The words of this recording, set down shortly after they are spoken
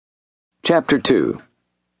Chapter 2.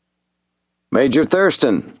 "Major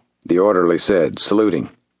Thurston," the orderly said,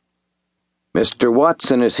 saluting. "Mr.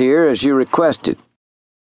 Watson is here as you requested."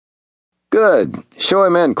 "Good. Show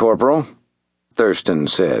him in, Corporal," Thurston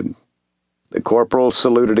said. The corporal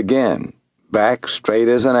saluted again, back straight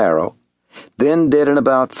as an arrow, then did an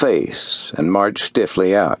about-face and marched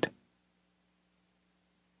stiffly out.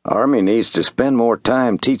 Army needs to spend more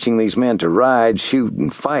time teaching these men to ride, shoot,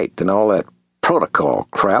 and fight than all that protocol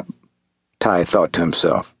crap, Ty thought to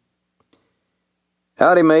himself.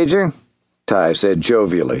 "Howdy, Major," Ty said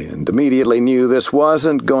jovially, and immediately knew this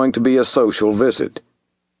wasn't going to be a social visit.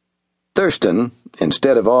 Thurston,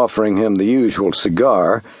 instead of offering him the usual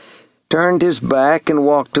cigar, turned his back and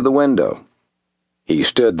walked to the window. He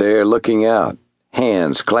stood there looking out,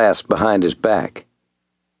 hands clasped behind his back.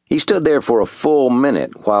 He stood there for a full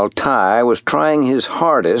minute while Ty was trying his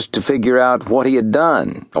hardest to figure out what he had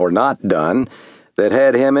done, or not done, that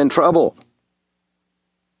had him in trouble.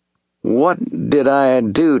 "What did I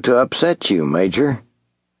do to upset you, Major?"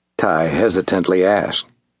 Ty hesitantly asked.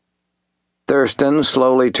 Thurston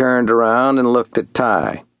slowly turned around and looked at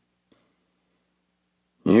Ty.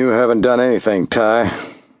 "You haven't done anything, Ty.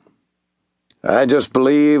 I just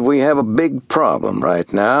believe we have a big problem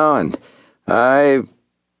right now, and I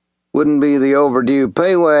wouldn't be the overdue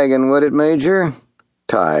pay wagon, would it, Major?"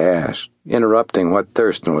 Ty asked, interrupting what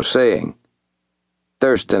Thurston was saying.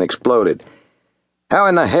 Thurston exploded. "How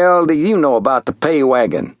in the hell do you know about the pay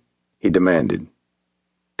wagon?" he demanded.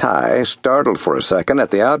 Ty, startled for a second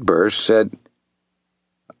at the outburst, said,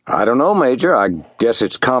 "I don't know, Major. I guess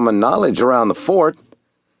it's common knowledge around the fort.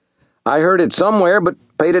 I heard it somewhere, but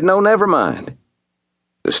paid it no never mind.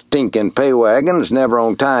 The stinking pay wagon's never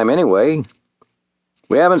on time anyway.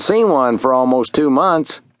 We haven't seen one for almost 2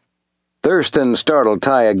 months." Thurston startled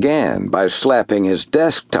Ty again by slapping his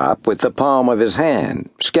desktop with the palm of his hand,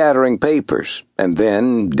 scattering papers, and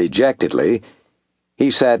then, dejectedly,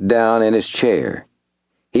 he sat down in his chair.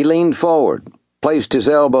 He leaned forward, placed his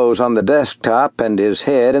elbows on the desktop and his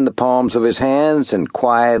head in the palms of his hands, and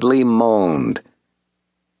quietly moaned.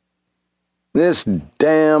 "This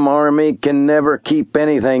damn Army can never keep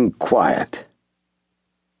anything quiet.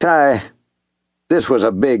 Ty, this was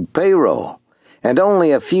a big payroll, and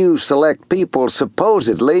only a few select people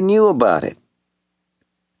supposedly knew about it."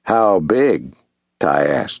 "How big?" Ty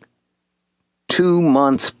asked. 2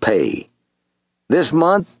 months' pay. This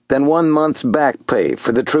month and 1 month's back pay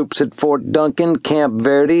for the troops at Fort Duncan, Camp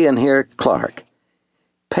Verde, and here at Clark.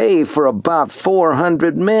 Pay for about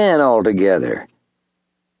 400 men altogether.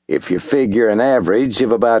 If you figure an average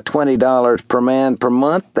of about $20 per man per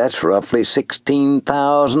month, that's roughly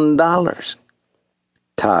 $16,000.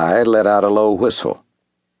 Ty let out a low whistle.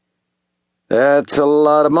 "That's a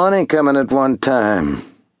lot of money coming at one time.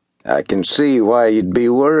 I can see why you'd be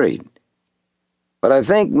worried. But I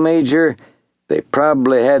think, Major, they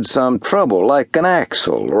probably had some trouble, like an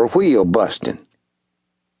axle or wheel busting."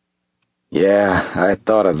 "Yeah, I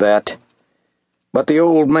thought of that. But the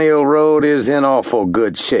old mail road is in awful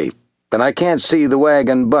good shape, and I can't see the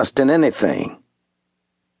wagon busting anything.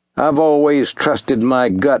 I've always trusted my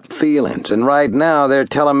gut feelings, and right now they're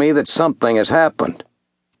telling me that something has happened,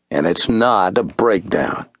 and it's not a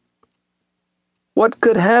breakdown." "What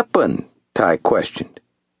could happen?" Ty questioned.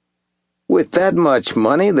 "With that much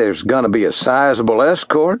money, there's going to be a sizable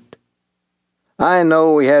escort. I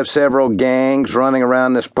know we have several gangs running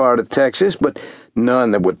around this part of Texas, but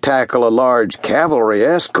none that would tackle a large cavalry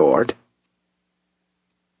escort."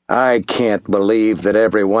 "I can't believe that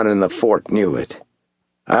everyone in the fort knew it.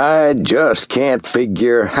 I just can't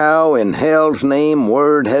figure how in hell's name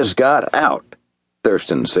word has got out,"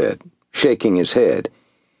 Thurston said, shaking his head.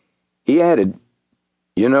 He added,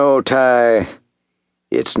 "You know, Ty,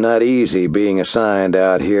 it's not easy being assigned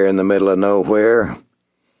out here in the middle of nowhere.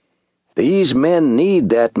 These men need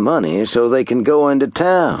that money so they can go into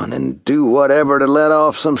town and do whatever to let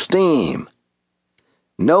off some steam.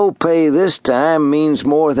 No pay this time means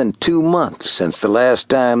more than 2 months since the last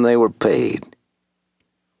time they were paid.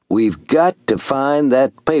 We've got to find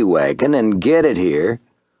that pay wagon and get it here,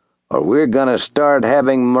 or we're going to start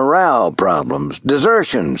having morale problems,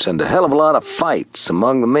 desertions, and a hell of a lot of fights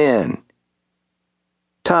among the men."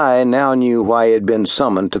 Ty now knew why he had been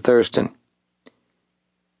summoned to Thurston.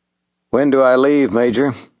 "When do I leave,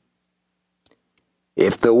 Major?"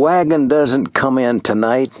 "If the wagon doesn't come in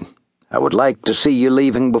tonight, I would like to see you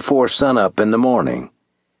leaving before sunup in the morning.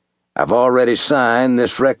 I've already signed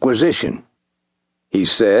this requisition," he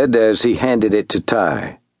said as he handed it to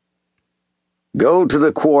Ty. "Go to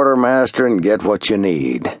the quartermaster and get what you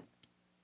need.